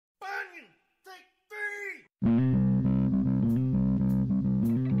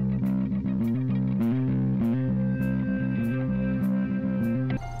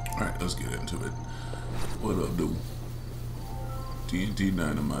What up, dude? TNT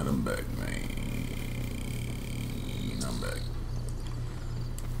Dynamite, I'm back, man. I'm back.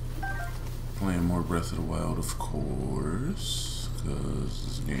 Playing more Breath of the Wild, of course, because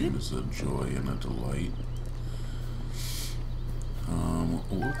this game is a joy and a delight.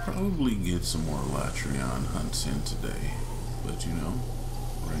 We'll probably get some more Latrion hunts in today, but you know,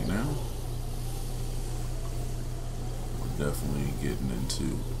 right now, we're definitely getting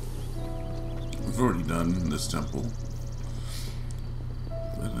into. We've already done this temple,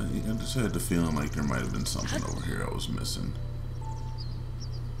 but I just had the feeling like there might have been something over here I was missing.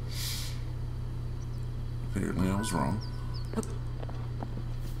 Apparently I was wrong.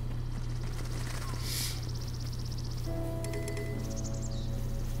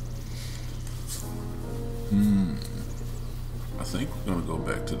 I think we're gonna go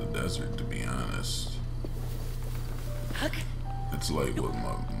back to the desert, to be honest. It's like what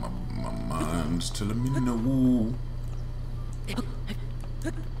my mind's telling me no.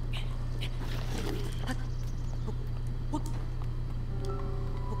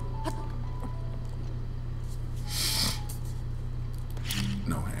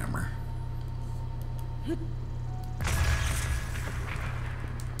 No hammer.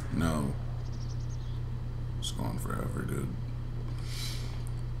 No. It's going forever, dude.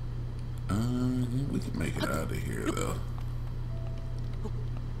 We can make it out of here, though.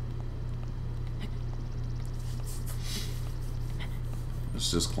 Let's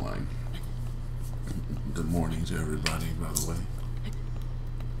just climb. Good morning to everybody, by the way.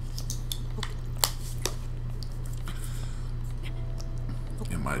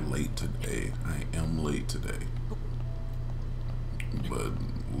 Am I late today? I am late today. But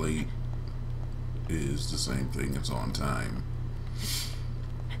late is the same thing as on time.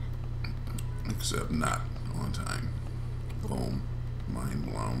 Except not on time. Boom. Mind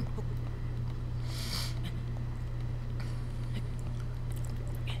blown.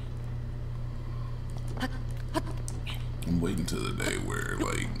 I'm waiting till the day where,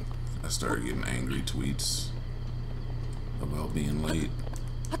 like, I start getting angry tweets about being late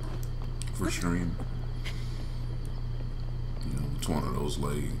for stream. You know, it's one of those,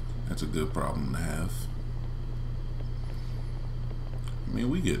 like, that's a good problem to have. I mean,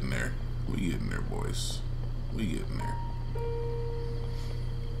 we getting there. We getting there, boys. We getting there.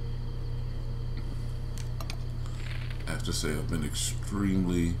 I have to say, I've been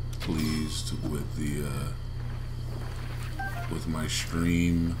extremely pleased with the, with my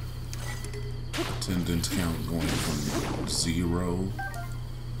stream attendance count going from 0,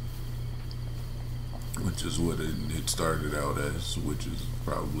 which is what it started out as, which is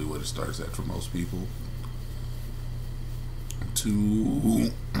probably what it starts at for most people,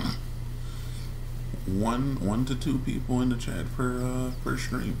 to one to two people in the chat per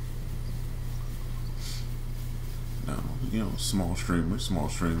stream. Now, you know, small streamer,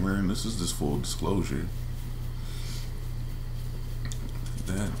 and this is just full disclosure.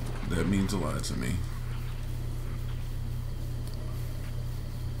 That means a lot to me.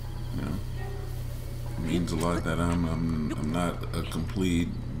 You know, it means a lot that I'm not a complete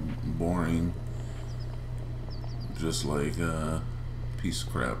boring, just like piece of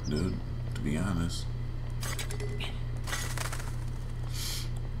crap dude, to be honest.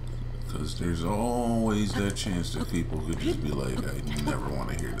 Because there's always that chance that people could just be like, I never want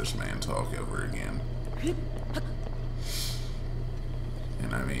to hear this man talk ever again.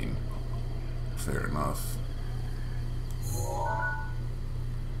 And I mean, fair enough.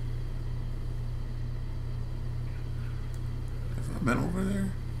 Have I been over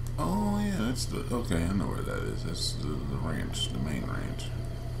there? Oh yeah, that's the, okay, I know where that is. That's the ranch, the main ranch.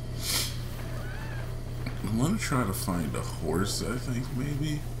 I want to try to find a horse, I think,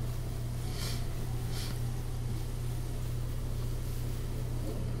 maybe.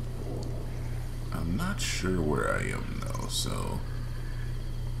 I'm not sure where I am though, so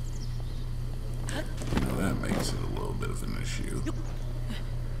you know, that makes it a little bit of an issue.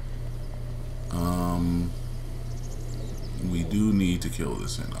 We do need to kill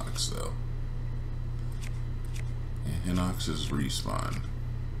this Hinox though. And Hinox's respawn.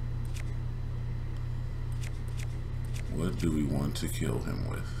 What do we want to kill him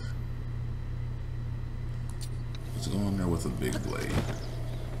with? Let's go in there with a big blade.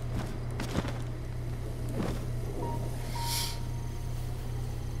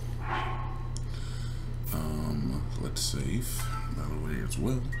 Let's save that way as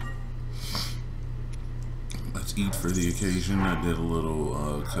well. Let's eat for the occasion. I did a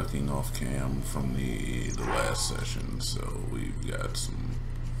little cooking off cam from the last session, so we've got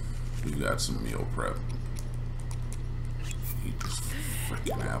some meal prep. Eat this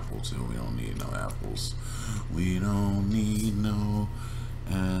freaking apple too. We don't need no apples. We don't need no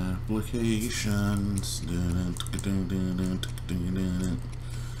applications.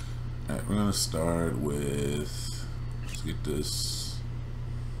 Alright, we're gonna start with, let's get this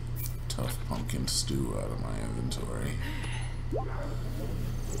tough pumpkin stew out of my inventory.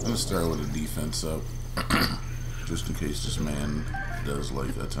 I'm gonna start with a defense up, just in case this man does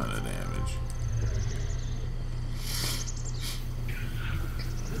like a ton of damage.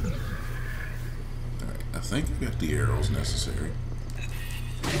 Alright, I think I got the arrows necessary.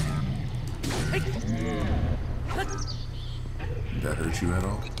 Did that hurt you at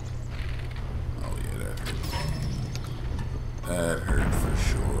all? Oh yeah, that hurt. That hurt for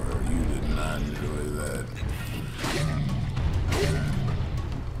sure. You did not enjoy that.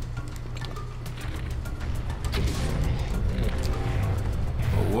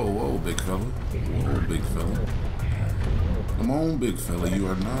 Oh, whoa, whoa, big fella. Whoa, big fella. Come on, big fella. You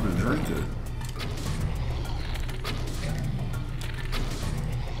are not a drinker.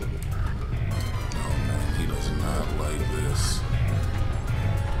 Oh man, he does not like this.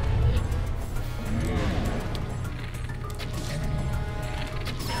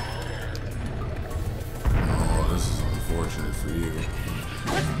 Unfortunate for you.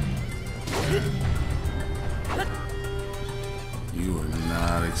 You are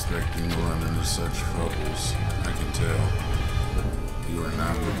not expecting to run into such troubles. I can tell. You are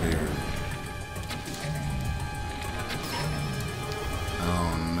not prepared.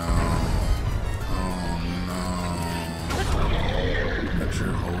 Oh no. Oh no. That's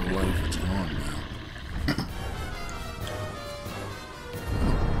your whole life. It's gone now.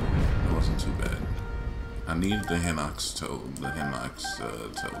 It wasn't too bad. I needed the Hinox toenail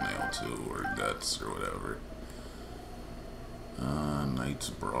too, or guts, or whatever. Knight's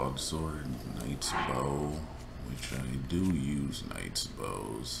broadsword, Knight's bow, which I do use Knight's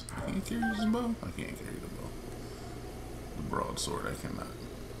bows. I can't carry this bow? I can't carry the bow. The broadsword I cannot.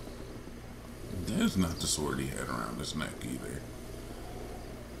 That's not the sword he had around his neck either.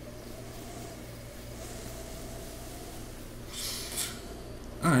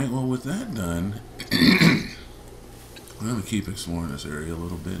 Alright, well with that done, we're going to keep exploring this area a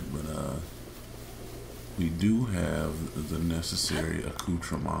little bit, but we do have the necessary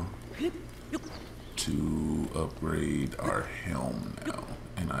accoutrement to upgrade our helm now,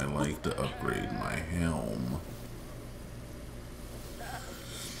 and I like to upgrade my helm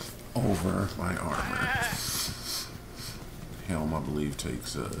over my armor. Helm, I believe,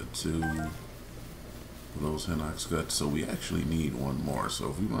 takes 2 of those Hinox guts, so we actually need one more, so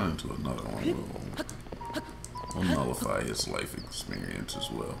if we run into another one, we'll nullify his life experience as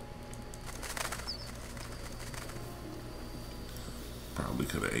well. Probably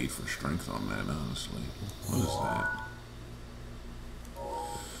could have ate for strength on that, honestly. What is that?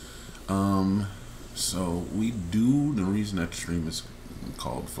 So we do, the reason that stream is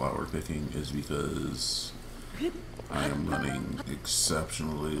called flower picking is because I am running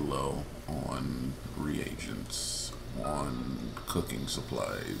exceptionally low on reagents, on cooking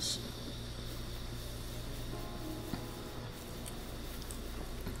supplies.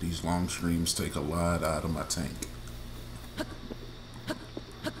 These long streams take a lot out of my tank.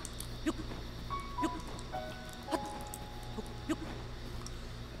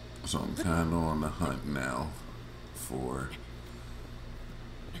 So I'm kind of on the hunt now for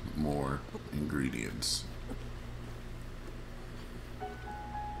more ingredients.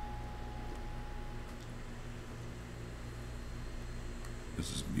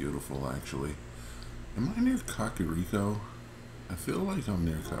 This is beautiful, actually. Am I near Kakariko? I feel like I'm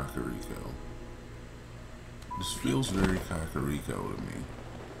near Kakariko. This feels very Kakariko to me.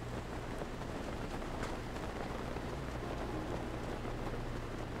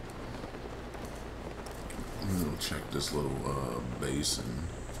 I'm gonna check this little basin.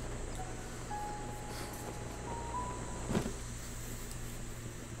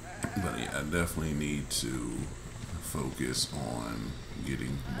 But yeah, I definitely need to focus on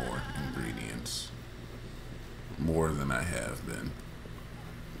getting more ingredients. More than I have been.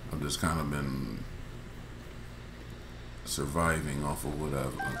 I've just kind of been surviving off of what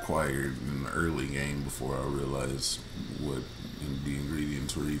I've acquired in the early game before I realized what the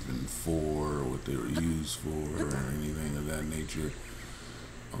ingredients were even for, or what they were used for, or anything of that nature.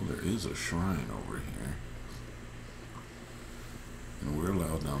 Oh, there is a shrine over here. And we're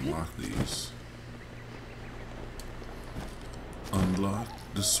allowed to unlock these. Unlock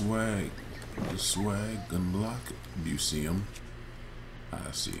the swag. The swag, unlock it. Do you see him?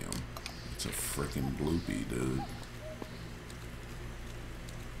 I see him. It's a freaking bloopy, dude.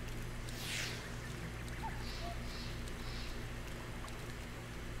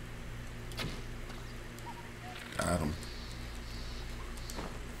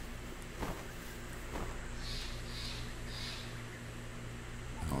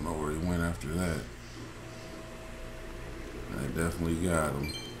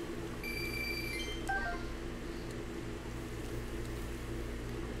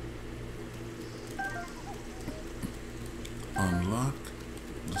 Unlock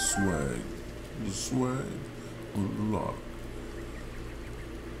the swag. The swag unlocked.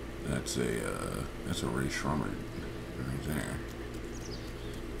 That's a Ray Shrummer right there.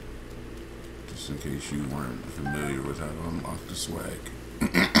 Just in case you weren't familiar with how to unlock the swag.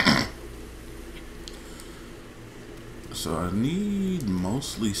 So I need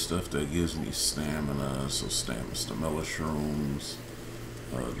mostly stuff that gives me stamina. So stamina shrooms,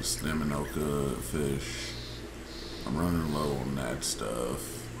 the staminoka fish. I'm running low on that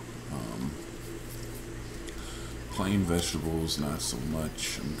stuff. Plain vegetables, not so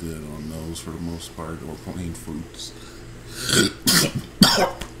much. I'm good on those for the most part, or plain fruits.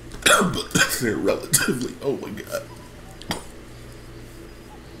 But they're relatively, oh my god.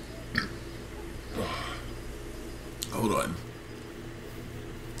 Hold on.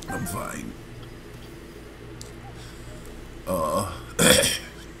 I'm fine.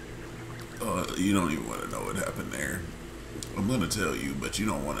 You don't even want to know what happened there. I'm gonna tell you, but you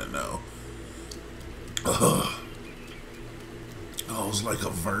don't want to know. Oh, it was like a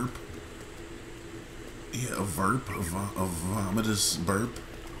verp. Yeah, a verp, a vomitous burp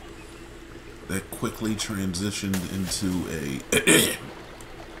that quickly transitioned into a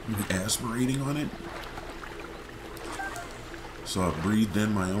aspirating on it. So I breathed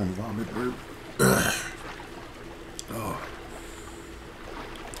in my own vomit burp. Oh.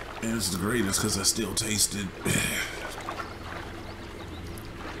 And it's the greatest because I still taste it.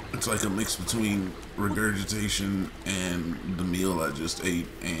 It's like a mix between regurgitation and the meal I just ate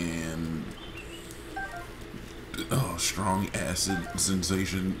and strong acid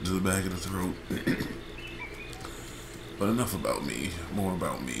sensation to the back of the throat. But enough about me, more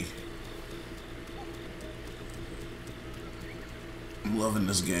about me. I'm loving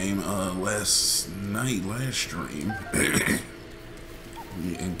this game. Last stream,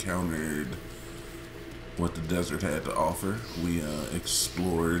 we encountered what the desert had to offer. We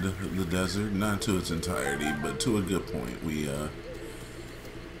explored the desert, not to its entirety, but to a good point. We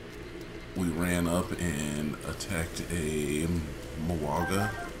ran up and attacked a Molduga.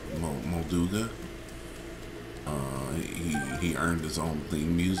 He earned his own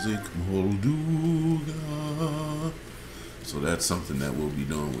theme music, Molduga. So that's something that we'll be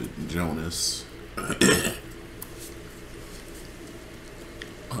doing with Jonas.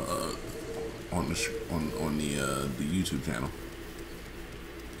 on the YouTube channel.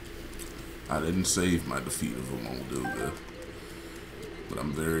 I didn't save my defeat of a Molduga, but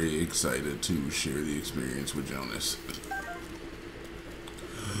I'm very excited to share the experience with Jonas.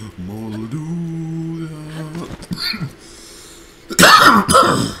 Molduga.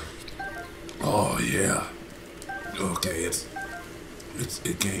 Oh yeah. Okay,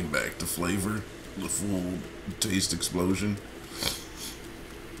 it came back. The flavor, the full taste explosion.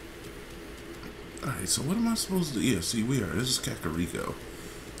 Alright, so what am I supposed to do? Yeah, see, this is Kakariko.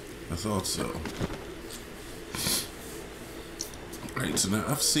 I thought so. Alright, so now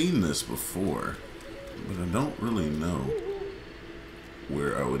I've seen this before, but I don't really know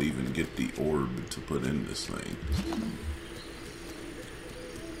where I would even get the orb to put in this thing.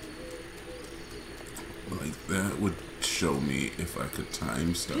 Like, that would show me if I could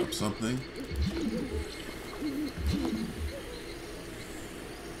time stop something.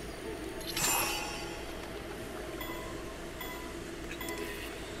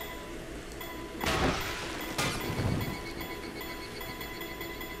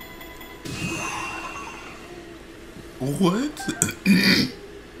 What?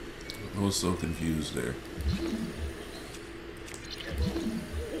 I was so confused there.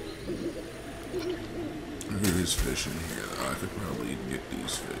 There's fish in here. I could probably get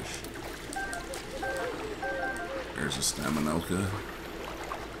these fish. There's a Staminoka.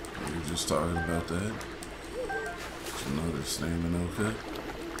 We were just talking about that. There's another Staminoka.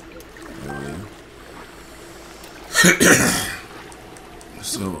 Oh yeah.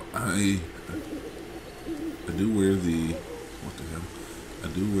 So I do wear what the hell? I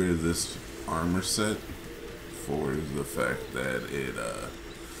do wear this armor set for the fact that it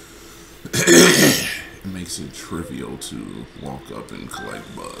it makes it trivial to walk up and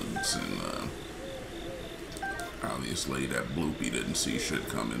collect bugs, and obviously that bloopy didn't see shit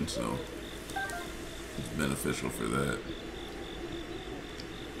coming, so it's beneficial for that.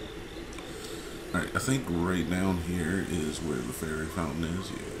 Alright, I think right down here is where the fairy fountain is.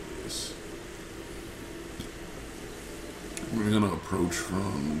 Yeah, it is. We're gonna approach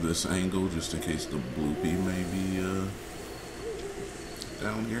from this angle just in case the bloopy may be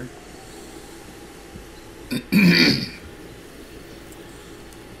down here.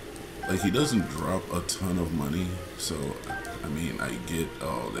 Like, he doesn't drop a ton of money, so I mean, I get,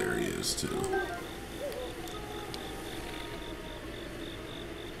 oh, there he is too.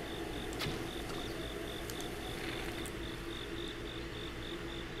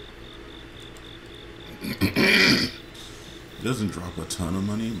 It doesn't drop a ton of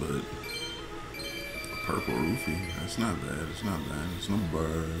money, but a purple roofie, that's not bad. It's not bad. It's no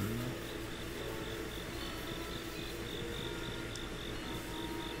bird.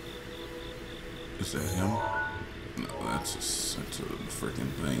 Is that him? No, that's a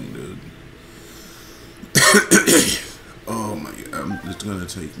freaking thing, dude. Oh my god, it's gonna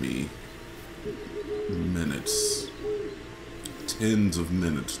take me minutes, tens of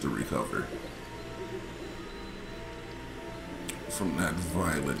minutes to recover from that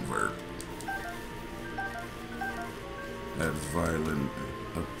violent verb. That violent,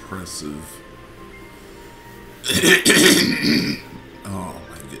 oppressive. Oh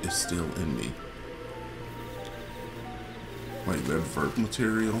my god, it's still in me. Like that verb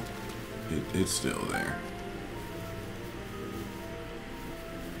material, it's still there.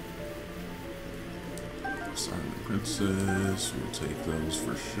 Silent Princess, we'll take those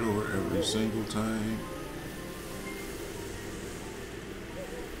for sure every single time.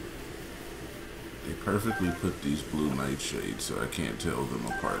 They perfectly put these blue nightshades so I can't tell them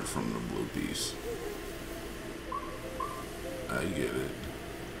apart from the blue piece. I get it.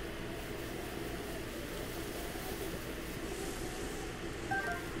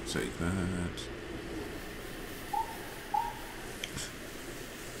 Take that.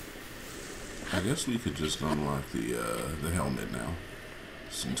 I guess we could just unlock the helmet now,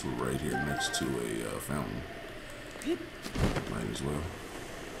 since we're right here next to a fountain. Might as well.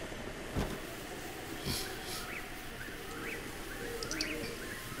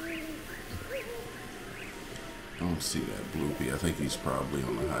 I don't see that Bloopy. I think he's probably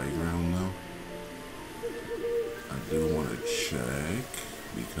on the high ground now. I do want to check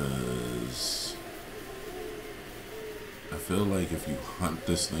because I feel like if you hunt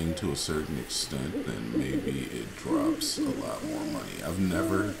this thing to a certain extent, then maybe it drops a lot more money. I've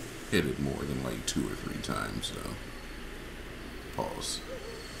never hit it more than like 2 or 3 times though. Pause.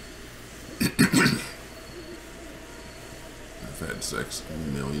 I've had sex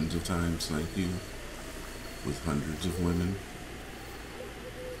millions of times, thank you, with hundreds of women.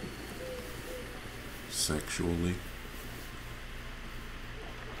 Sexually.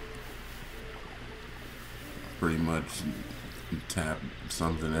 Pretty much tap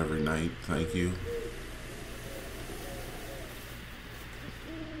something every night, thank you.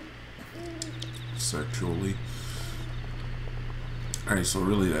 Sexually. Alright, so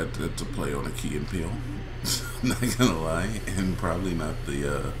really that's a play on a Key and Peele. I'm not gonna lie, and probably not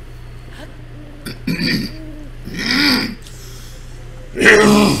the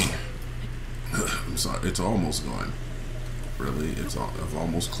I'm sorry, it's almost gone. Really, I've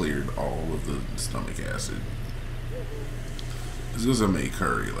almost cleared all of the stomach acid. It's because I made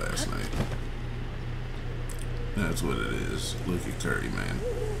curry last night. That's what it is. Look at curry, man.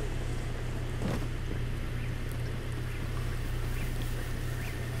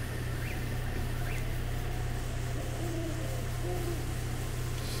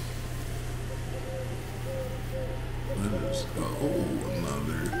 Oh,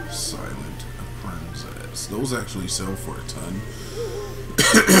 another silent princess. Those actually sell for a ton.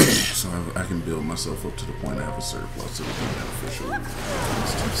 So I can build myself up to the point I have a surplus. It'll be beneficial.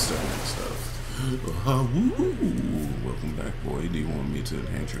 Selling stuff. Welcome back, boy. Do you want me to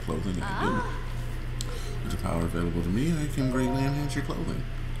enhance your clothing? I do. With the power available to me, I can greatly enhance your clothing.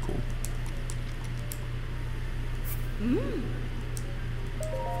 Cool.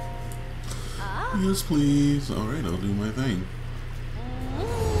 Yes, please. Alright, I'll do my thing.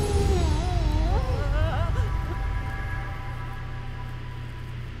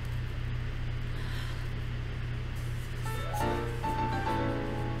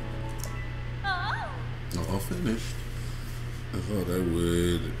 All finished. I thought I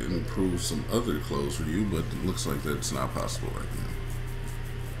would improve some other clothes for you, but it looks like that's not possible right now.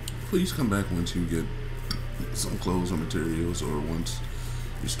 Please come back once you get some clothes or materials, or once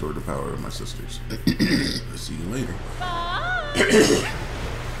restore the power of my sisters. See you later. Oh,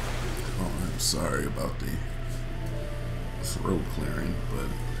 I'm sorry about the throat clearing, but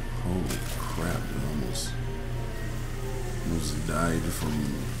holy crap, it almost died from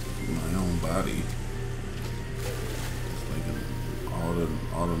my own body. It's like an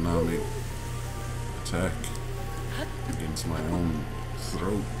autonomic attack against my own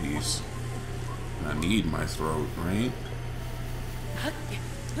throat piece. And I need my throat, right?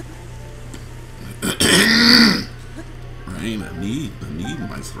 Right, I need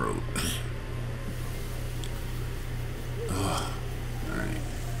my throat. Alright.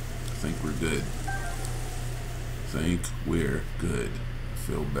 I think we're good. I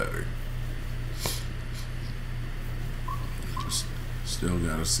feel better. Still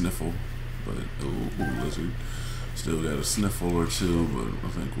got a sniffle, but ooh, lizard. Still got a sniffle or two, but I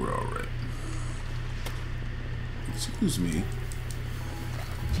think we're alright. Excuse me.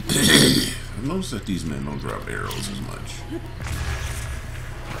 I've noticed that these men don't drop arrows as much.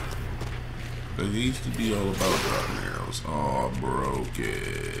 They used to be all about dropping arrows. Oh, broke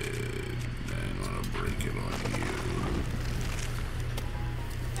it. I'm gonna break it on you.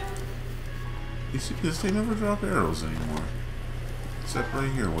 You see this? They never drop arrows anymore. Except right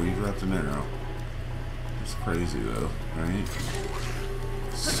here where you dropped an arrow. It's crazy though, right?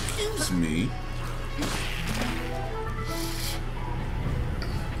 Excuse me.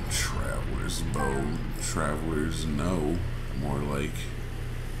 Traveler's bow. Travelers know. More like.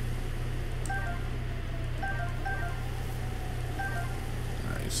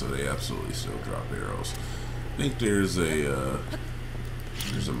 Alright, so they absolutely still drop arrows. I think there's a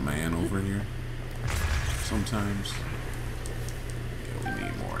man over here. Sometimes. Yeah, we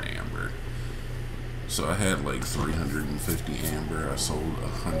need more amber. So I had like 350 amber. I sold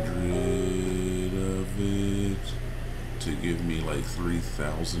 100 of it to give me like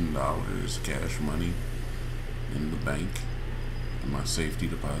 $3,000 cash money in the bank in my safety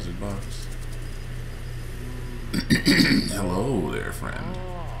deposit box. Hello there, friend.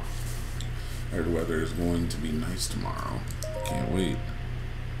 Heard the weather is going to be nice tomorrow. Can't wait.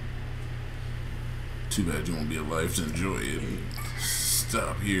 Too bad you won't be alive to enjoy it.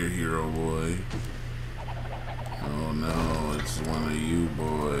 Stop here, hero boy. Oh no, it's one of you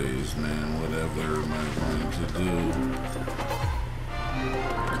boys, man. Whatever am I going to do?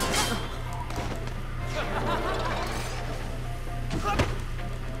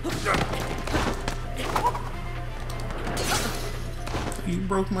 You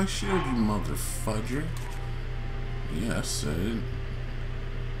broke my shield, you mother fudger. Yeah, I said it.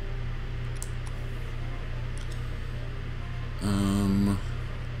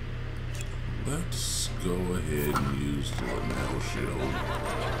 Let's go ahead and use the metal shield.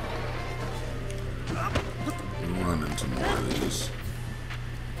 We'll run into more of these.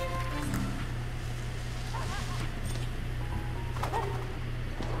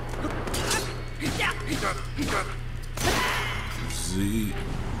 Z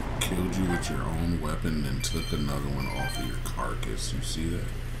killed you with your own weapon and took another one off of your carcass. You see that?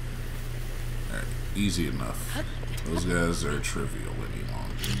 Alright, easy enough. Those guys are trivial any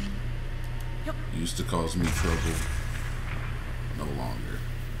longer. Used to cause me trouble. No longer.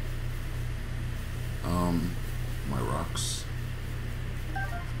 My rocks.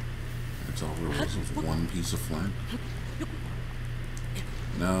 That's all there was one piece of flint.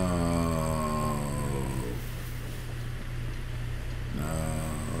 No. No. I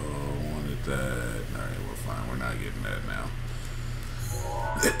wanted that. Alright, we're fine. We're not getting that now.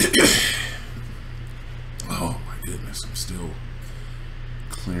 Oh my goodness, I'm still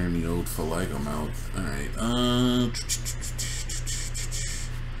clearing the old Phlegm out. Alright,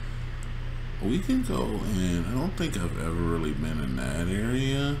 we can go, and I don't think I've ever really been in that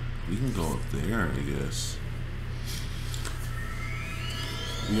area. We can go up there, I guess.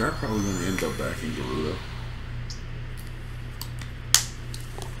 We are probably going to end up back in Gerudo.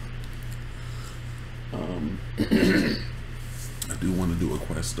 I do want to do a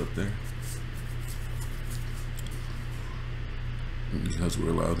quest up there. Because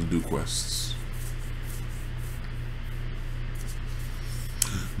we're allowed to do quests.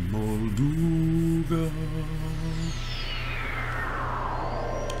 Molduga.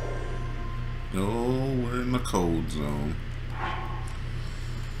 No, we're in the cold zone.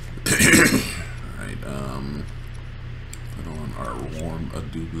 Alright, put on our warm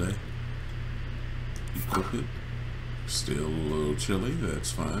double. Equip it. Still a little chilly,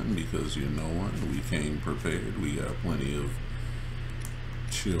 that's fine, because you know what? We came prepared. We got plenty of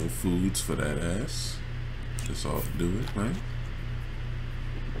chill foods for that ass. Just ought to do it, right?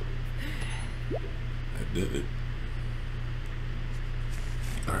 I did it.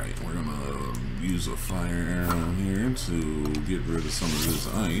 Alright, we're gonna use a fire arrow here to get rid of some of this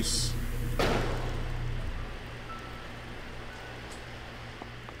ice.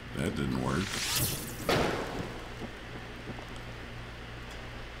 That didn't work.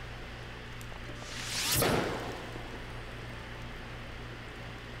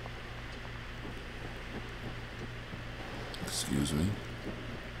 Excuse me.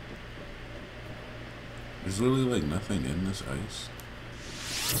 There's really like nothing in this ice.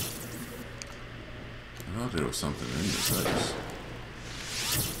 I thought there was something in this ice.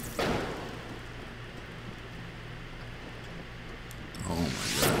 Oh my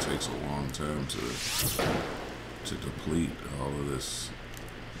god, it takes a long time to deplete all of this.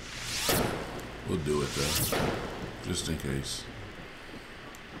 We'll do it though, just in case.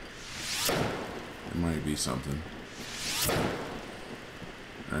 It might be something.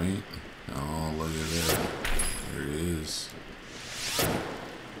 Right? Oh, look at that. There it is.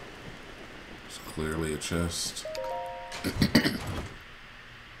 It's clearly a chest.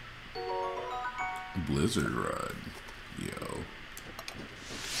 Blizzard Rod. Yo.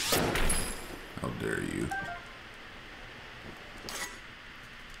 How dare you.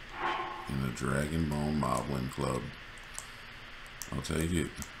 In the Dragon Bone Moblin Club. I'll take it.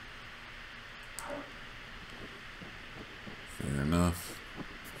 Fair enough.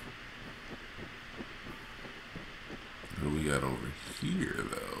 What do we got over here,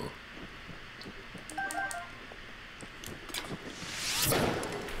 though?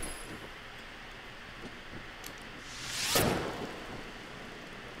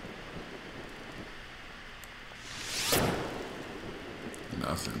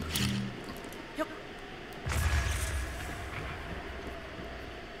 Nothing. Yep.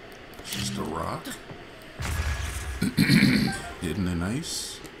 It's just a rock. Hidden in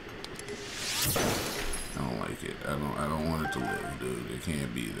ice. I don't like it. I don't want it to live, dude. It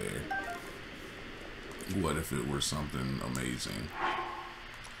can't be there. What if it were something amazing?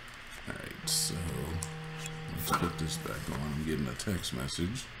 Alright, so let's put this back on. I'm getting a text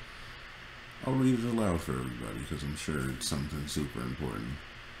message. I'll read it aloud for everybody because I'm sure it's something super important.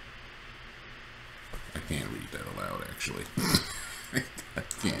 I can't read that aloud, actually. I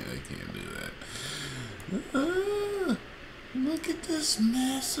can't do that. Look at this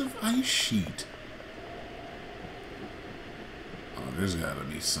massive ice sheet. Oh, there's gotta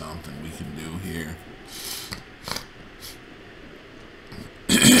be something we can do here.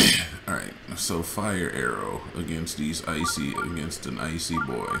 Alright, so fire arrow against an icy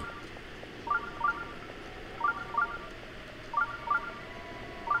boy.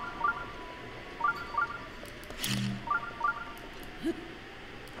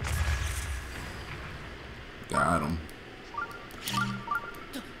 Got him.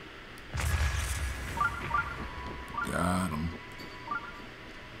 Got him.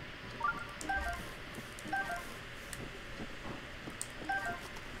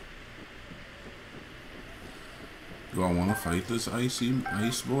 Do I want to fight this ice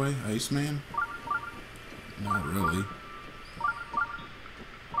boy, Iceman? Not really.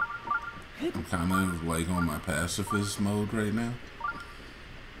 I'm kind of like on my pacifist mode right now.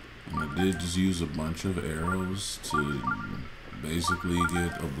 And I did just use a bunch of arrows to basically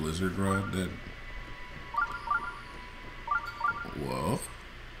get a blizzard rod that... Whoa.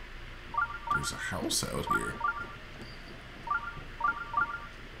 There's a house out here.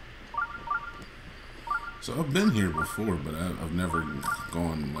 So I've been here before, but I've never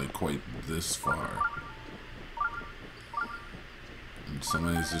gone like quite this far. And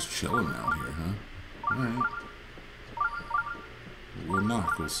somebody's just chilling out here, huh? Alright. We'll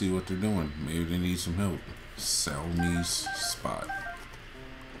knock. We'll see what they're doing. Maybe they need some help. Salmi's spot.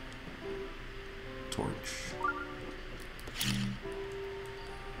 Torch.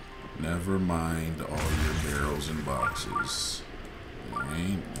 Never mind all your barrels and boxes.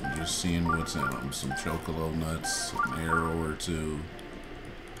 Alright, I'm just seeing what's in them. Some chocolate nuts, an arrow or two,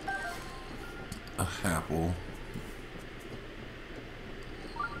 a apple.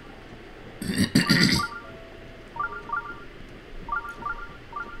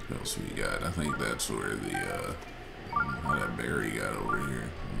 What else we got? I think that's where the, how that berry got over here.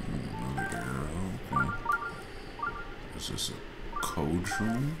 Another arrow, okay. Is this a code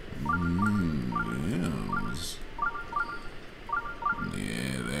room? Yes.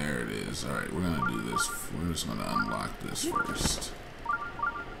 Yeah, there it is. Alright, we're gonna do this. We're just gonna unlock this first.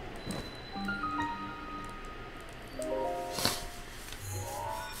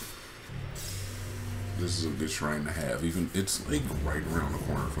 This is a good shrine to have. Even it's like right around the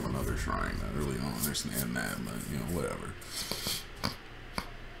corner from another shrine. I really don't understand that, but you know, whatever.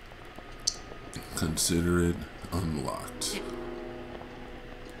 Consider it unlocked.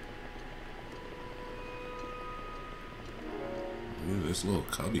 Look at this little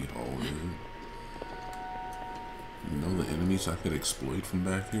cubby hole, dude. You know the enemies I could exploit from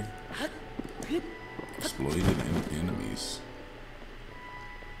back here? Exploited enemies.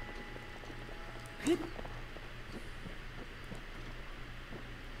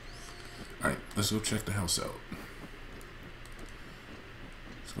 Alright, let's go check the house out.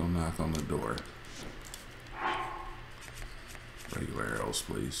 Let's go knock on the door. Regular arrows,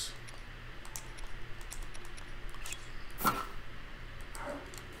 please.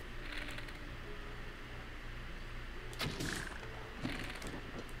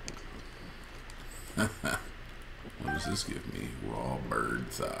 What does this give me? Raw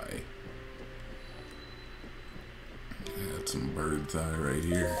bird thigh. Got some bird thigh right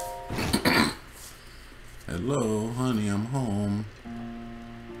here. Hello, honey, I'm home.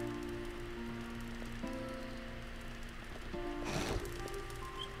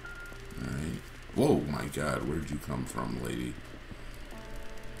 Alright. Whoa, my God, where'd you come from, lady?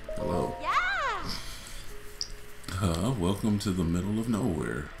 Hello. Yeah. Welcome to the middle of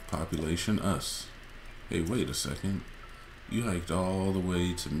nowhere. Population us. Hey, wait a second. You hiked all the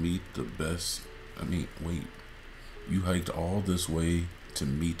way to meet the best. Wait. You hiked all this way to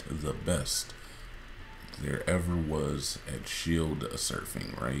meet the best there ever was at shield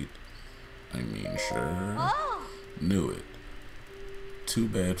surfing, right? Sure. Oh. Knew it. Too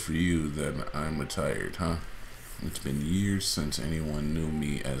bad for you that I'm retired, huh? It's been years since anyone knew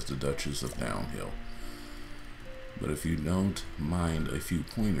me as the Duchess of Downhill. But if you don't mind a few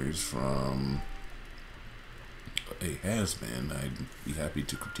pointers from a has-been, I'd be happy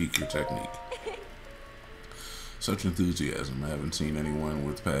to critique your technique. Such enthusiasm. I haven't seen anyone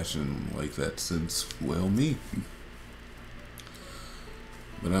with passion like that since, well, me.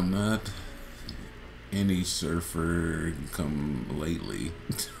 But I'm not any surfer come lately.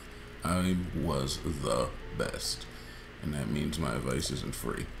 I was the best. And that means my advice isn't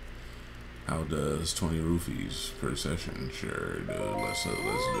free. How does 20 rupees per session? Sure, dude. Let's do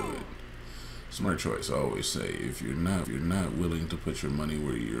it. Smart choice. I always say, if you're not willing to put your money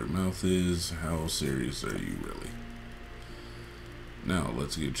where your mouth is, how serious are you really? Now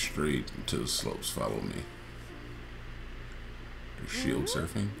let's get straight to the slopes. Follow me. Shield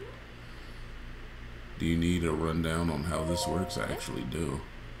surfing. Do you need a rundown on how this works? I actually do.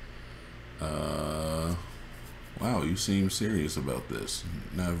 Wow, you seem serious about this.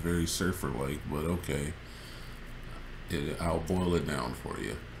 Not very surfer-like, but okay. I'll boil it down for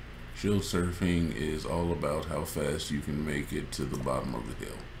you. Shield surfing is all about how fast you can make it to the bottom of the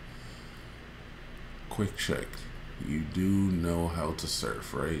hill. Quick check. You do know how to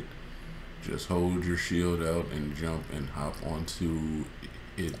surf, right? Just hold your shield out and jump and hop onto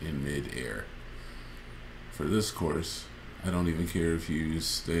it in mid-air. For this course, I don't even care if you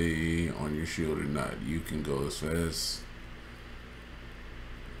stay on your shield or not. You can go as fast.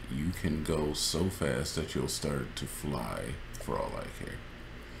 You can go so fast that you'll start to fly, for all I care.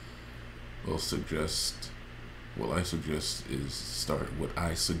 What I suggest is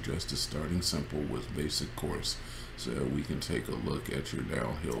starting simple with basic course, so that we can take a look at your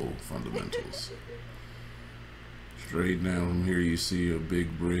downhill fundamentals. Straight down from here, you see a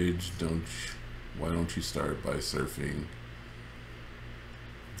big bridge. Why don't you start by surfing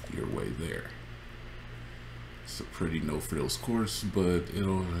your way there? It's a pretty no-frills course, but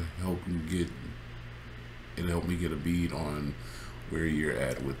it'll help me get a bead on where you're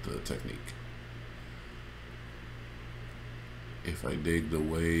at with the technique. If I dig the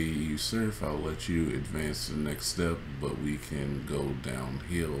way you surf, I'll let you advance to the next step, but we can go down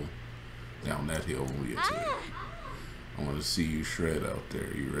that hill when we get to it. I want to see you shred out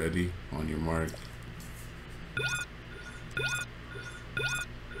there. You ready? On your mark.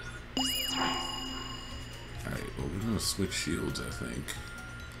 Alright, well, we're going to switch shields, I think.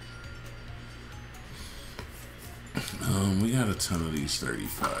 We got a ton of these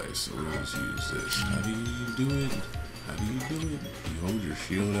 35s, so let's use this. How do you do it? You hold your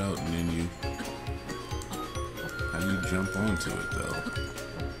shield out and then how do you jump onto it though?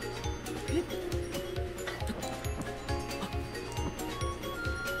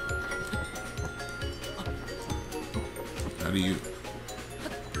 How do you...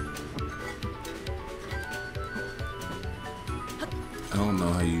 I don't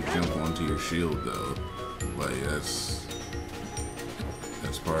know how you jump onto your shield though. Like that's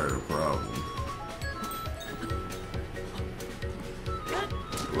part of the problem.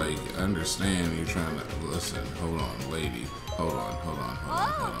 Like, I understand you're trying to listen. Hold on, lady. Hold on.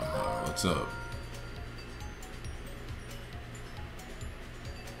 What's up?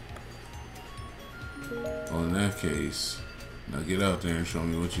 Well, in that case, now get out there and show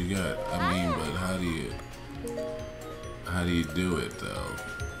me what you got. But how do you do it though?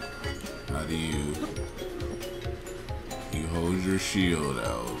 How do you hold your shield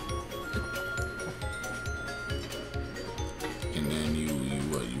out? And then you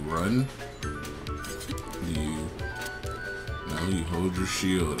run? You hold your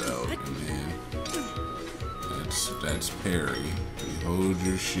shield out, and then that's parry. You hold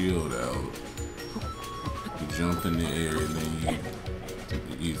your shield out, you jump in the air, and then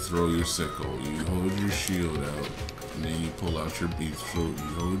you throw your sickle. You hold your shield out, and then you pull out your you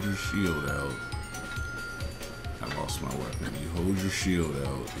hold your shield out. I lost my weapon. You hold your shield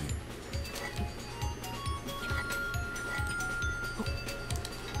out.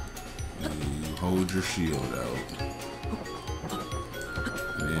 You hold your shield out.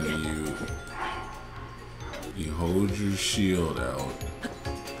 And then You hold your shield out.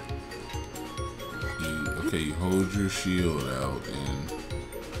 You hold your shield out and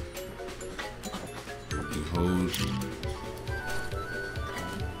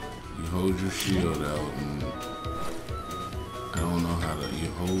you hold your shield out and I don't know how to you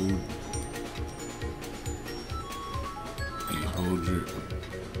hold your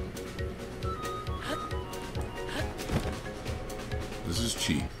this is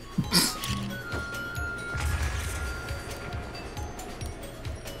cheap.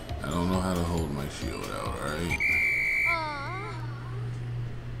 I don't know how to hold my shield out, alright?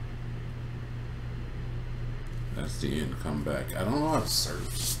 That's the end, come back. I don't know how to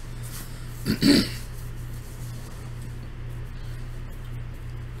surf.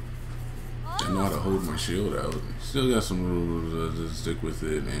 I know how to hold my shield out. Still got some rules to stick with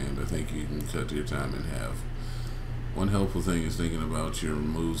it, and I think you can cut your time in half. One helpful thing is thinking about your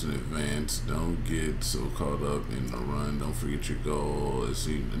moves in advance. Don't get so caught up in the run. Don't forget your goal.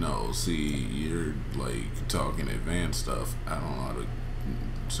 See, you're like talking advanced stuff. I don't know how to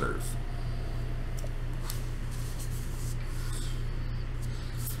surf.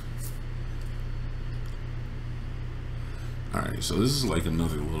 Alright, so this is like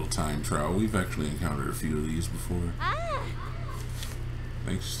another little time trial. We've actually encountered a few of these before.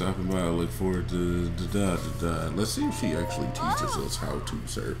 Thanks for stopping by. I look forward to Let's see if she actually teaches us how to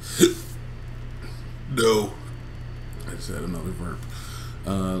surf. No. I just had another verb.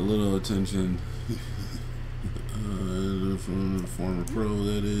 Little attention. From the former pro,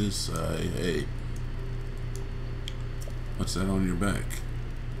 that is. Hey. What's that on your back?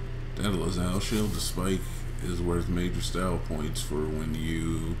 That LaSalle shield. The spike is worth major style points for when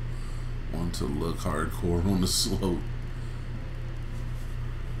you want to look hardcore on the slope.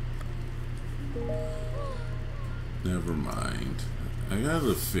 Never mind. I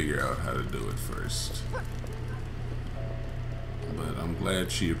gotta figure out how to do it first. But I'm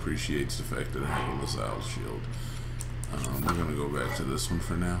glad she appreciates the fact that I have a LaSalle shield. We're gonna go back to this one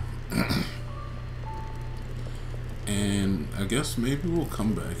for now. And I guess maybe we'll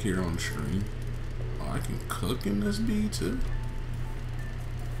come back here on stream. Oh, I can cook in this bee too.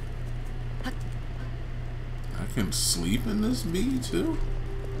 I can sleep in this bee too.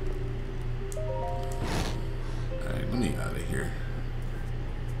 Alright, let me out of here.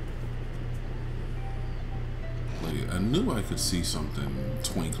 Like, I knew I could see something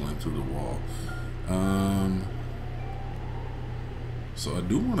twinkling through the wall. So I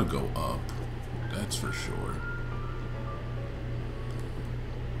do want to go up. That's for sure.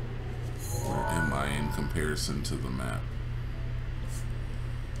 Where am I in comparison to the map?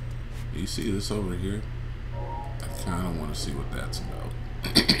 Do you see this over here? I kind of want to see what that's about.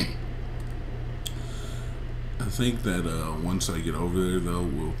 I think that once I get over there, though,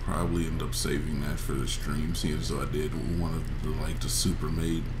 we'll probably end up saving that for the stream, seeing as though I did one of the super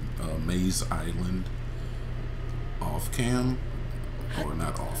maze island off cam, or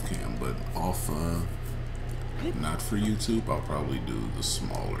not off cam, but off not for YouTube. I'll probably do the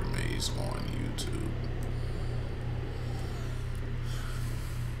smaller maze on YouTube.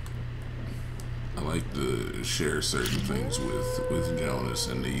 I like to share certain things with Jonas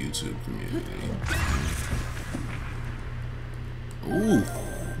and the YouTube community. Ooh,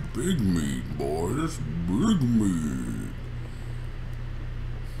 big meat, boys, big meat.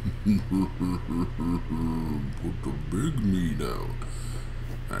 Put the big meat out.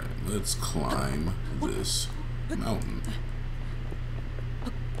 Alright, let's climb this mountain.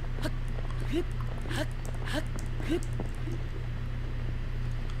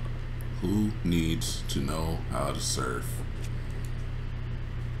 Who needs to know how to surf?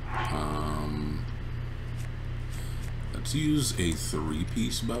 Let's use a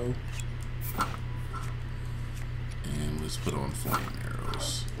 3-piece bow. And let's put on flame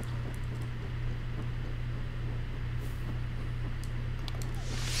arrows.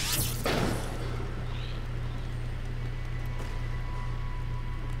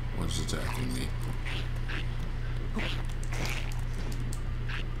 What's attacking me?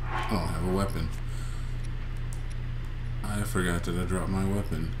 I don't have a weapon. I forgot that I dropped my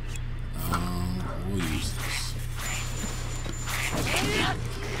weapon. We'll use this.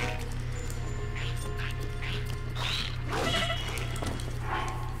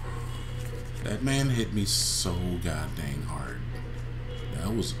 That man hit me so goddamn hard.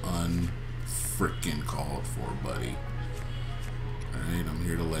 That was unfrickin' called for, buddy. Alright, I'm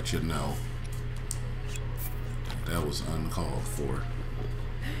here to let you know. That was uncalled for.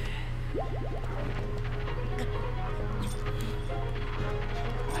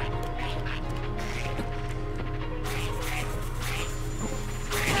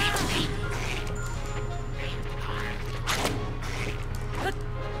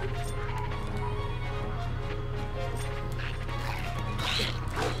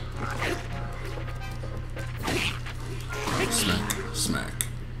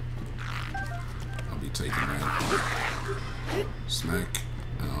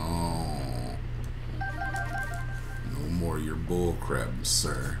 bullcrap,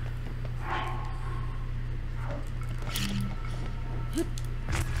 sir.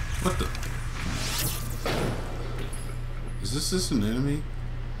 What the? Is this just an enemy?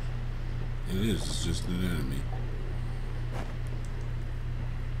 It is, it's just an enemy.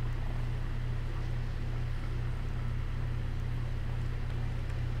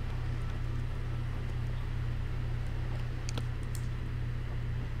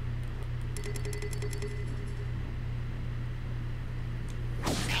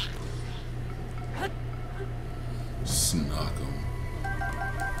 Snuck him.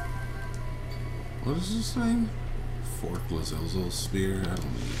 What is this thing? Forkless Elzo spear? I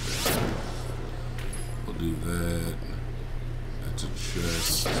don't need that. We'll do that. That's a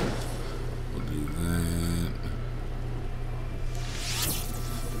chest. We'll do that.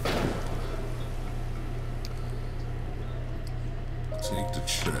 Take the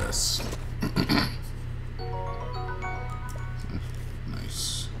chest.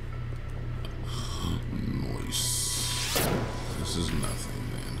 Nice. Nice. This is nothing,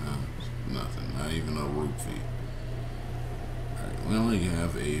 man, huh? Nothing. Not even a rupee. Alright, we only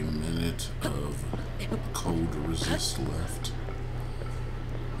have a minute of cold resist left,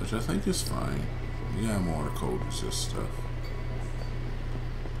 which I think is fine. We got more cold resist stuff.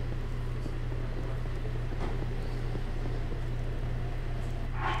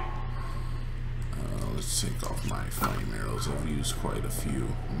 Let's take off my flame arrows. I've used quite a few.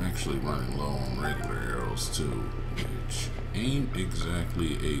 I'm actually running low on regular arrows too, which ain't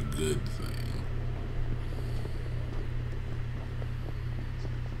exactly a good thing.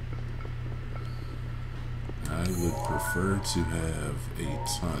 I would prefer to have a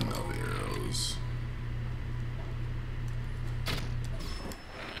ton of arrows.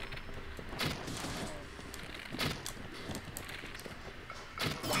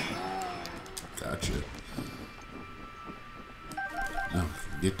 Gotcha. No,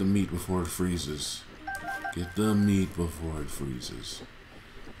 get the meat before it freezes. Get the meat before it freezes.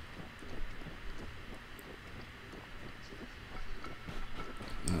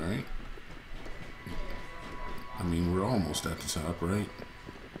 Alright. I mean, we're almost at the top, right?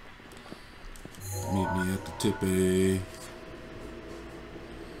 Meet me at the tippy.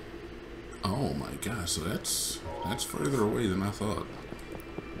 Oh my gosh, so that's further away than I thought.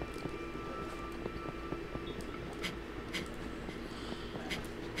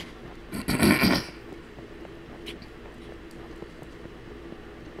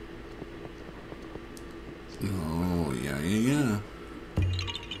 Oh, yeah.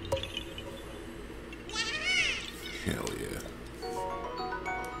 Hell yeah.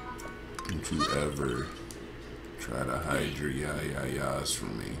 Don't you ever try to hide your yas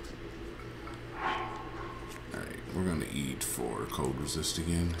from me. Alright, we're gonna eat for cold resist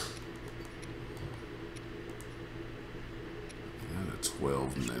again. Not a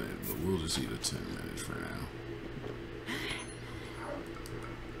 12 minute, but we'll just eat a 10 minutes for now.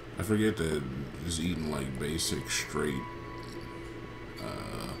 I forget that just eating like basic straight,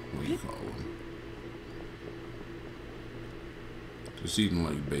 what do you call them? Just eating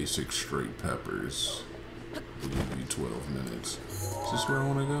like basic straight peppers will give you 12 minutes. Is this where I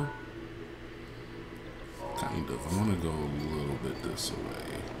want to go? Kind of. I want to go a little bit this way.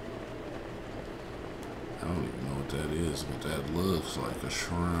 I don't even know what that is, but that looks like a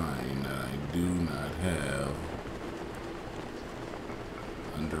shrine that I do not have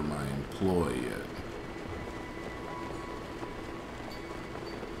under my employ yet.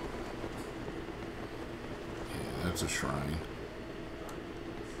 Yeah, that's a shrine.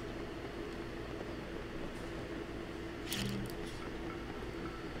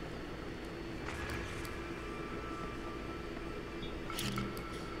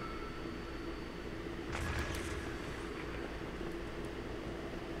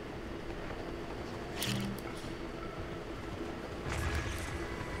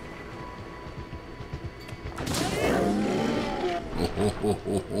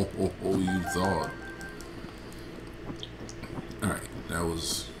 Oh, you thought. Alright, that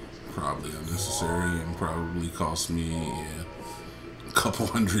was probably unnecessary and probably cost me a couple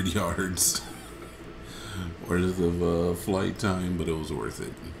hundred yards worth of flight time, but it was worth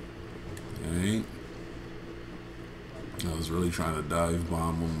it. Okay. I was really trying to dive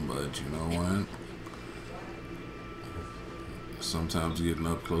bomb them, but you know what? Sometimes getting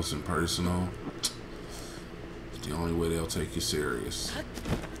up close and personal, it's the only way they'll take you seriously.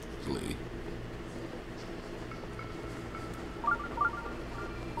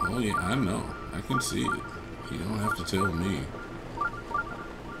 Oh yeah, I know. I can see it. You don't have to tell me.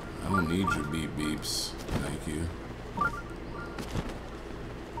 I don't need your beep beeps. Thank you.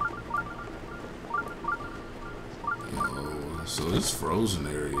 Yo, So this frozen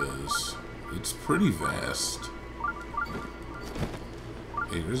area it's pretty vast.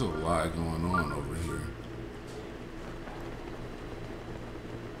 Hey, there's a lot going on over here.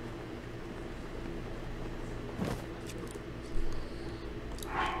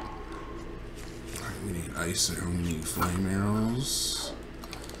 Alright, we need ice arrow, we need flame arrows.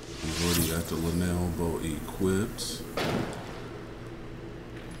 We've already got the Linnell bow equipped.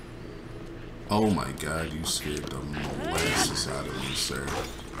 Oh my god, you scared the molasses out of me, sir.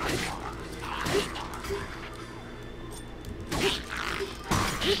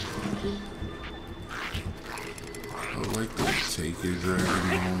 I would like to take your dragon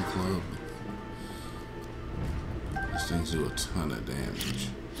home club. These things do a ton of damage.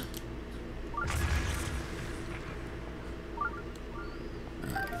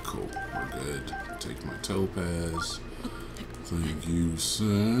 Alright, cool. We're good. Take my topaz. Thank you,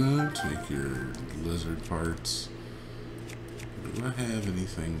 son. Take your lizard parts. Do I have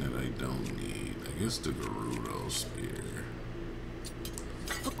anything that I don't need? I guess the Gerudo spear.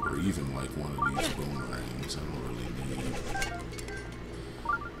 Or even like one of these boomerangs I don't really need.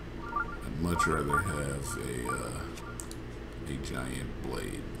 I'd much rather have a giant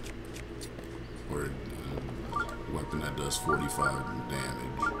blade. Or a weapon that does 45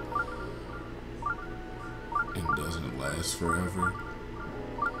 damage. And doesn't last forever.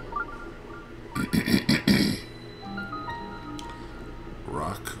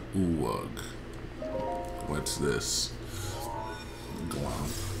 Rock Uwug. What's this? Go on.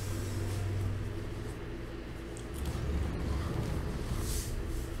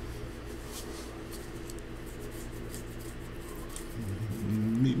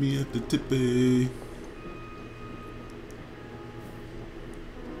 Meet me at the tippy.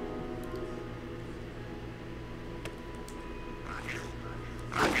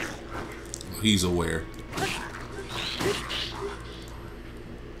 He's aware.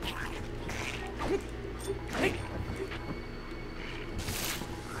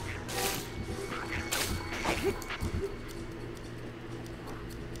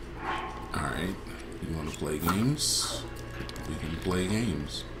 Alright, you want to play games? We can play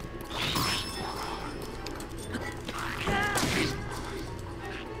games.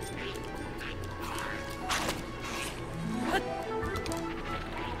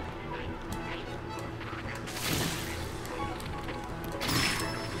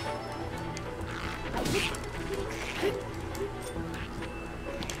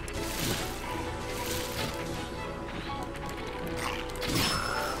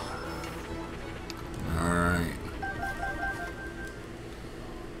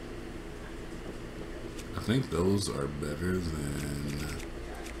 I think those are better than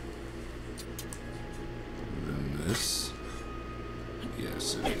this.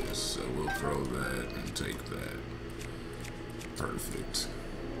 Yes, it is. So we'll throw that and take that. Perfect.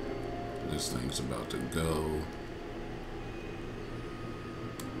 This thing's about to go.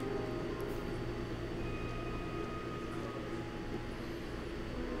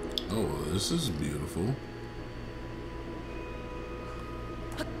 Oh, well, this is beautiful.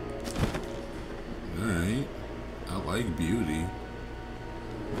 Alright. I like beauty.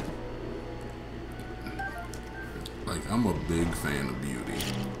 Like, I'm a big fan of beauty.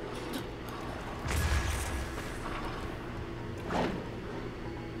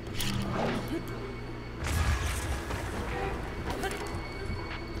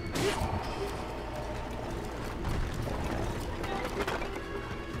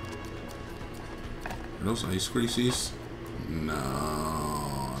 Are those ice creases? No,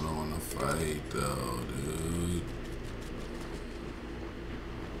 I don't want to fight though, dude.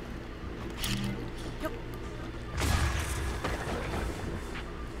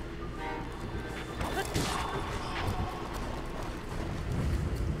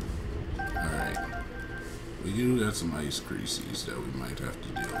 Alright. We do got some ice creases that we might have to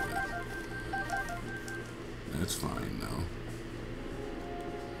deal with. That's fine though.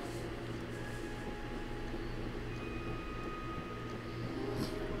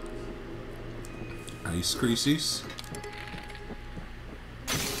 Ice creases.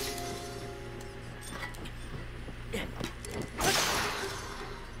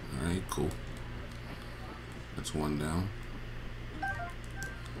 Alright, cool. That's one down.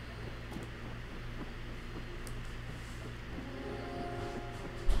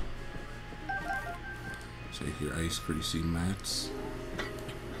 Take your ice creasy mats.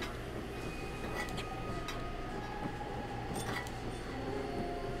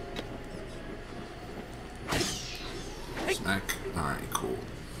 Smack. Alright, cool.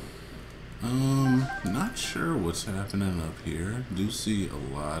 Not sure what's happening up here. Do see a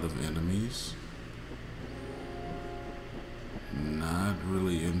lot of enemies. not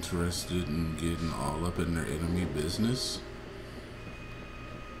really interested in getting all up in their enemy business.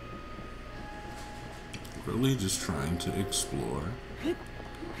 Really just trying to explore.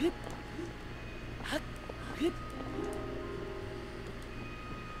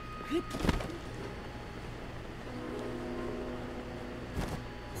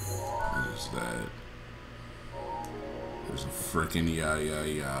 What is that? There's a frickin' ya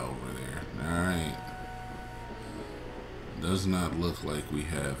over there. Alright. Does not look like we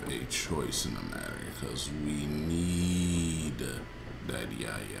have a choice in the matter, because we need that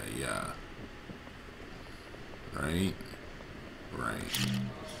ya. Right? Right.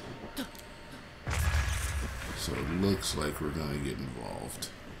 So it looks like we're gonna get involved.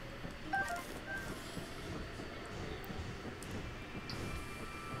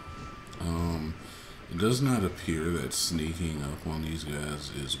 It does not appear that sneaking up on these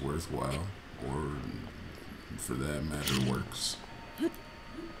guys is worthwhile, or for that matter works.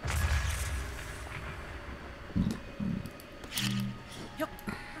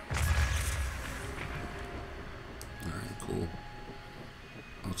 Alright, cool.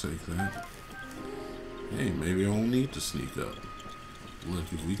 I'll take that. Hey, maybe I won't need to sneak up.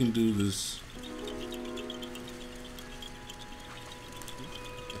 Look, if we can do this...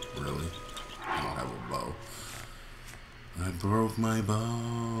 Really? I don't have a bow. I broke my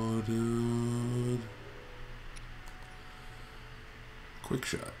bow, dude. Quick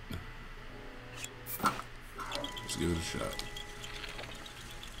shot. Let's give it a shot.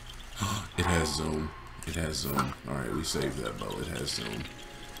 It has zoom. It has zoom. Alright, we saved that bow. It has zoom.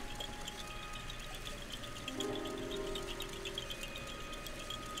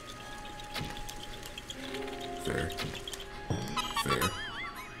 Fair. Fair.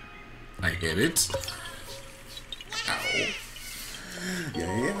 I hit it. Ow.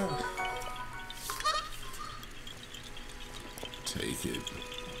 Yeah. Take it.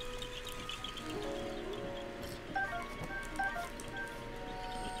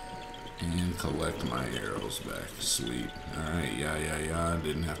 And collect my arrows back. Sweet. Alright, yeah.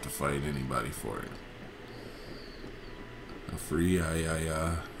 Didn't have to fight anybody for it. A free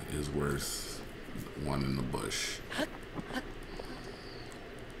yeah is worth one in the bush.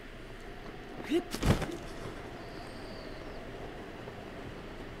 There's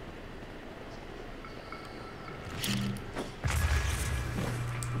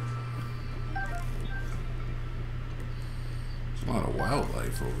a lot of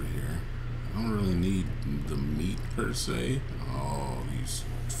wildlife over here. I don't really need the meat per se. Oh, these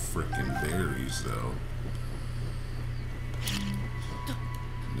frickin' berries though.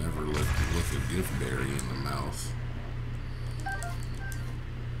 Never look a gift berry in the mouth.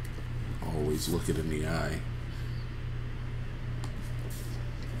 Always look it in the eye.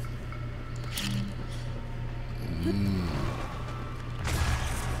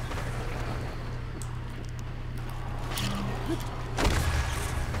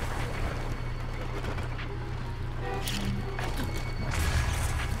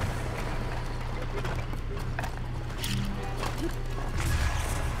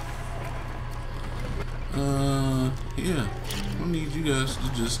 Yeah. I need you guys to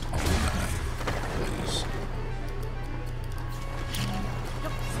just all die, please.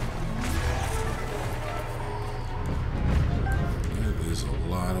 That is a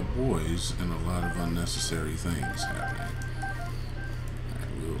lot of boys and a lot of unnecessary things happening.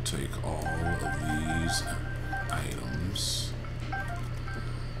 Alright, we'll take all of these items.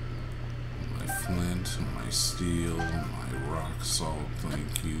 My flint, my steel, my rock salt,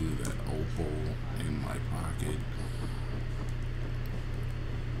 thank you, that opal in my pocket.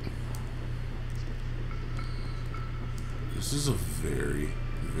 This is a very,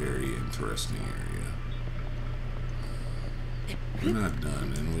 very interesting area. We're not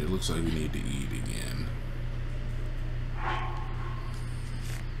done, and it looks like we need to eat again.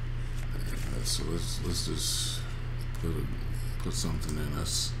 So let's just put something in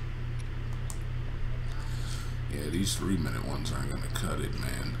us. Yeah, these 3-minute ones aren't gonna cut it,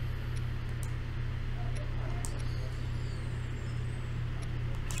 man.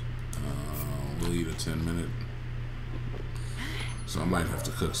 We'll eat a 10-minute. So I might have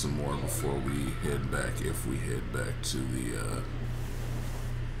to cook some more before we head back, if we head back to the,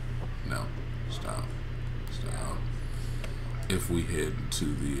 no, stop. If we head to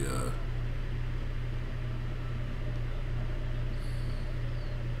the,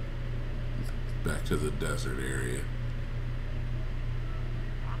 back to the desert area.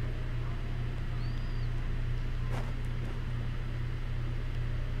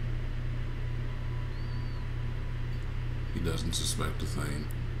 He doesn't suspect a thing.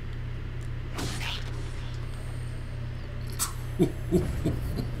 Oh,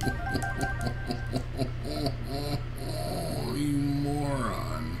 you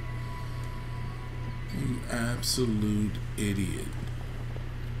moron. You absolute idiot.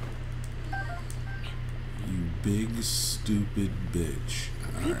 You big stupid bitch.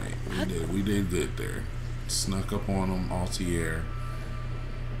 Alright, we did good there. Snuck up on them, Altier.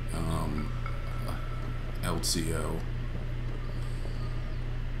 LCO.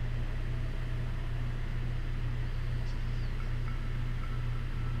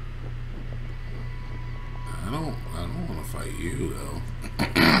 I don't want to fight you though.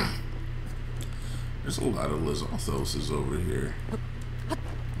 There's a lot of Lizothoses over here. I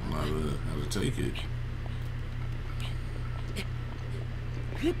don't know how to take it.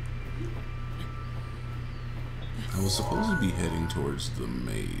 I was supposed to be heading towards the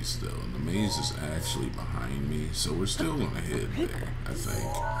maze though, and the maze is actually behind me, so we're still gonna head there, I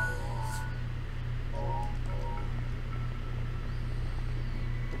think.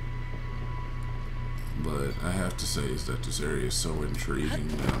 But I have to say is that this area is so intriguing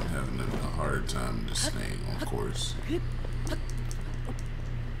that I'm having a hard time just staying on course.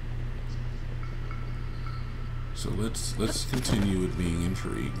 So let's continue with being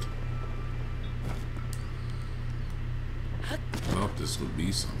intrigued. I thought this would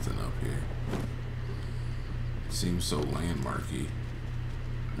be something up here. It seems so landmarky,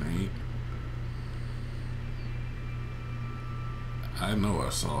 right? I know I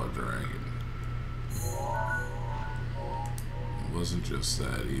saw a dragon. It wasn't just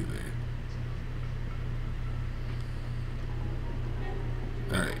that either.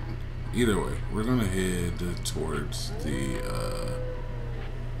 Alright, either way, we're gonna head towards the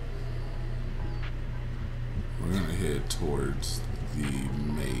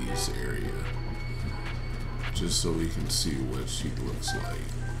maze area, just so we can see what she looks like.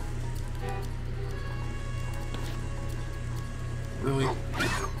 Really?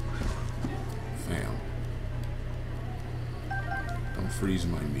 Fam. Don't freeze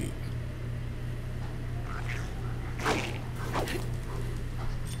my meat.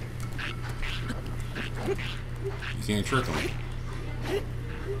 You can't trick him.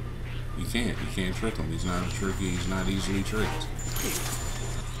 You can't trick him. He's not tricky. He's not easily tricked.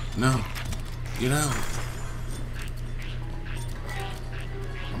 No. Get out.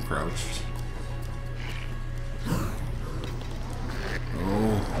 I'm crouched.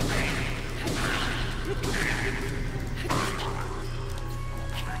 Oh.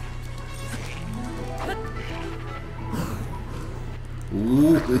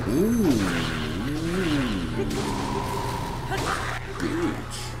 Ooh.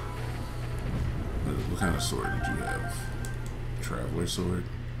 Bitch. What kind of sword did you have? Traveler sword?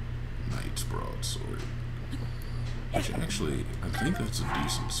 Knight's broadsword. Which actually, I think that's a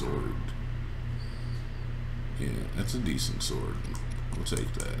decent sword. Yeah, that's a decent sword. We'll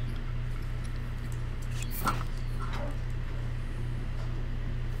take that.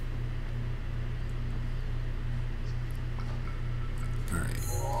 Alright.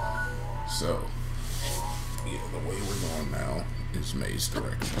 So, yeah, the way we're going now is maze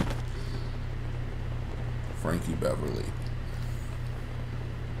direction. Frankie Beverly.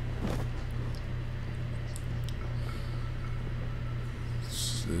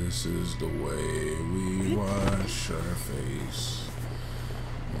 This is the way we wash our face.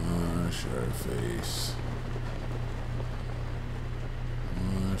 Wash our face.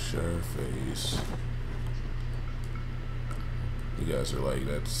 Wash our face. You guys are like,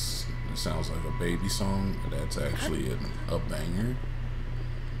 that sounds like a baby song, but that's actually a banger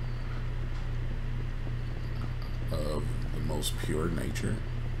of the most pure nature.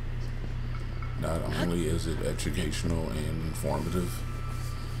 Not only is it educational and informative,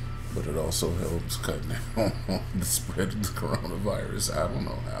 but it also helps cut down on the spread of the coronavirus. I don't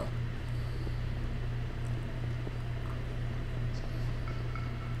know how.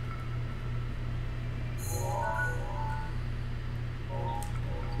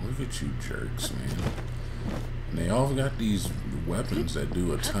 Look at you jerks, man. And they all got these weapons that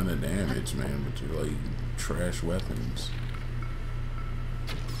do a ton of damage, man, but they're like trash weapons.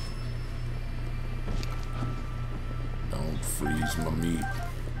 Don't freeze my meat.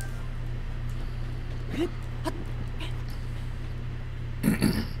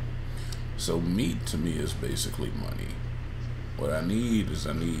 So meat to me is basically money. What I need is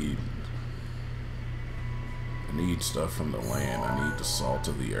I need stuff from the land. I need the salt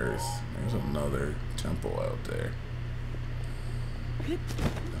of the earth. There's another temple out there. I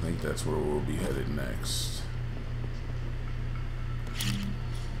think that's where we'll be headed next.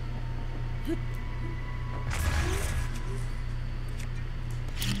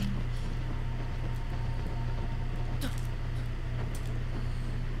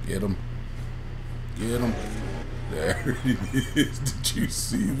 Get him. Get him. There it is. Did you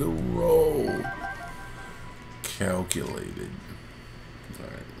see the roll? Calculated.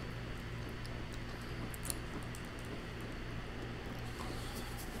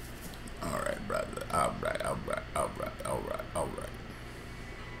 Alright. Alright, brother. Alright.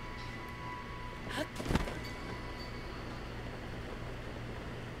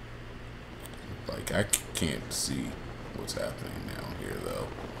 Like, I can't see what's happening down here, though.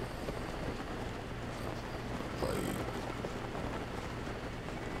 Like,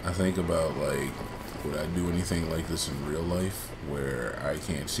 I think about, like, would I do anything like this in real life where I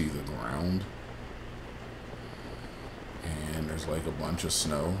can't see the ground? And there's, like, a bunch of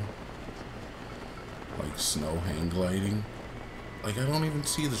snow. Like, snow hang gliding. Like, I don't even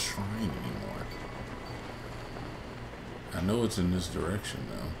see the shrine anymore. I know it's in this direction,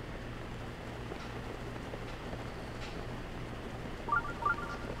 though.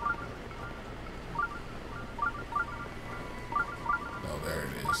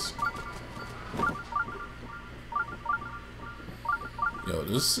 Yo,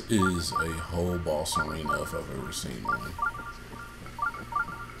 this is a whole boss arena if I've ever seen one.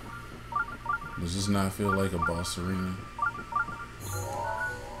 Does this not feel like a boss arena?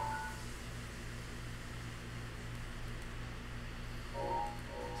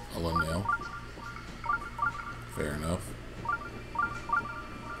 A Linnell. Fair enough.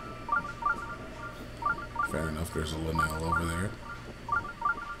 Fair enough, there's a Linnell over there.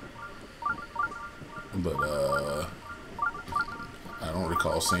 But, I don't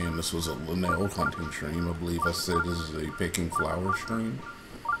recall saying this was a Linnell hunting stream. I believe I said this is a picking flower stream.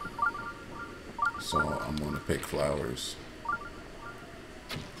 So I'm going to pick flowers.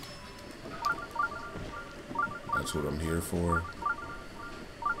 That's what I'm here for.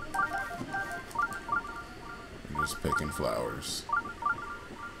 I'm just picking flowers.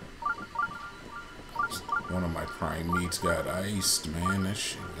 One of my prime meats got iced, man. That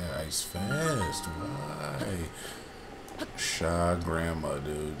shit got iced fast. Why? Shy grandma,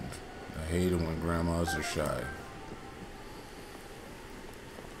 dude. I hate it when grandmas are shy.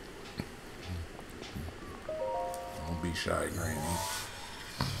 Don't be shy, granny.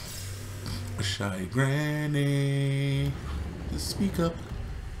 Shy granny. Just speak up.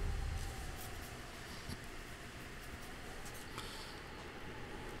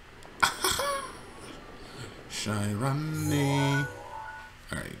 Shy Ronnie.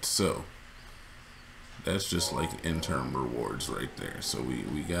 Alright, so that's just like interim rewards right there. So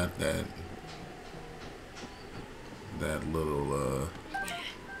we got that little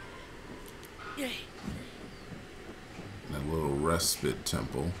respite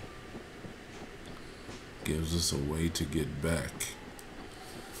temple. Gives us a way to get back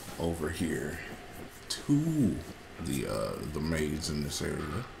over here to the maze in this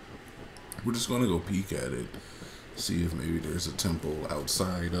area. We're just gonna go peek at it, see if maybe there's a temple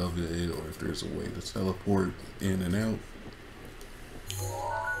outside of it, or if there's a way to teleport in and out.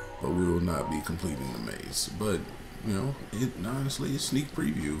 But we will not be completing the maze. But you know, it honestly is a sneak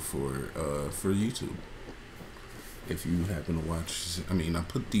preview for YouTube. If you happen to watch, I mean, I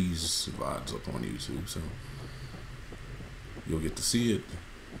put these VODs up on YouTube, so you'll get to see it,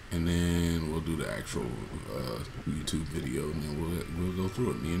 and then we'll do the actual YouTube video, and then we'll go through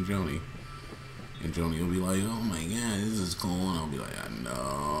it. Me and Joni. And Joni will be like, "Oh my god, this is cool." And I'll be like, "I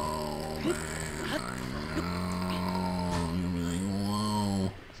know, man, I know." And you'll be like,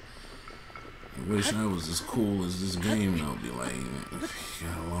 "Whoa, I wish I was as cool as this game." And I'll be like, "You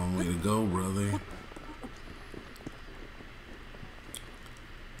got a long way to go, brother."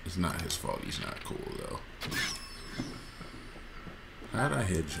 It's not his fault he's not cool, though. How'd I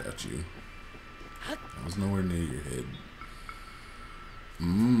headshot you? I was nowhere near your head.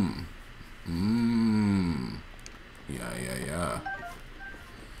 Yeah.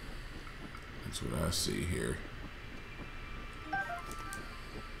 That's what I see here.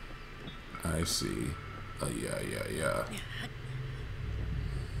 I see. Yeah.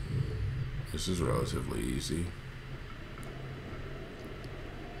 This is relatively easy.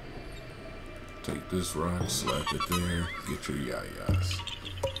 Take this rock, slap it there, get your yayas.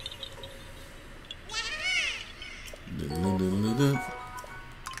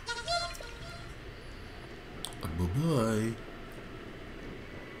 Bye-bye.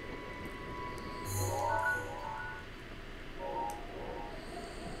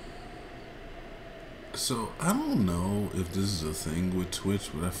 So, I don't know if this is a thing with Twitch,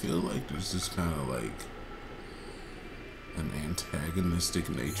 but I feel like there's this kind of like an antagonistic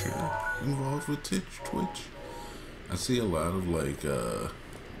nature involved with Twitch. I see a lot of like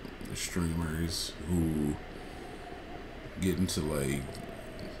streamers who get into like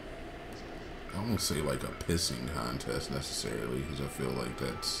I won't say like a pissing contest necessarily, because I feel like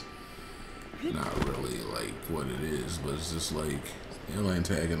that's not really like what it is, but it's just like they'll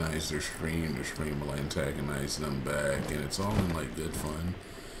antagonize their stream will antagonize them back, and it's all in like good fun.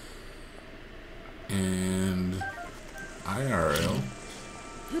 And IRL,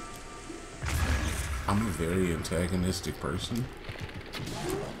 I'm a very antagonistic person.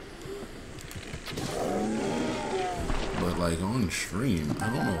 But like on stream, I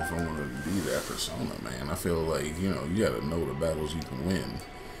don't know if I want to be that persona, man. I feel like, you know, you gotta know the battles you can win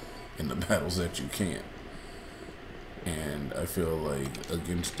and the battles that you can't. And I feel like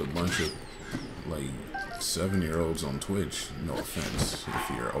against a bunch of like 7-year-olds on Twitch, no offense if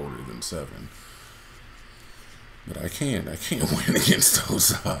you're older than 7, but I can't win against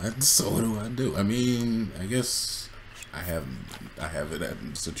those odds. So what do? I mean, I guess I have it at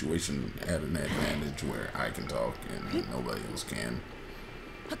a situation at an advantage where I can talk and nobody else can.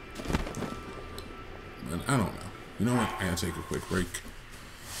 But I don't know. You know what? I gotta take a quick break.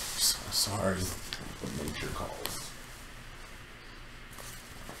 So sorry for nature calls.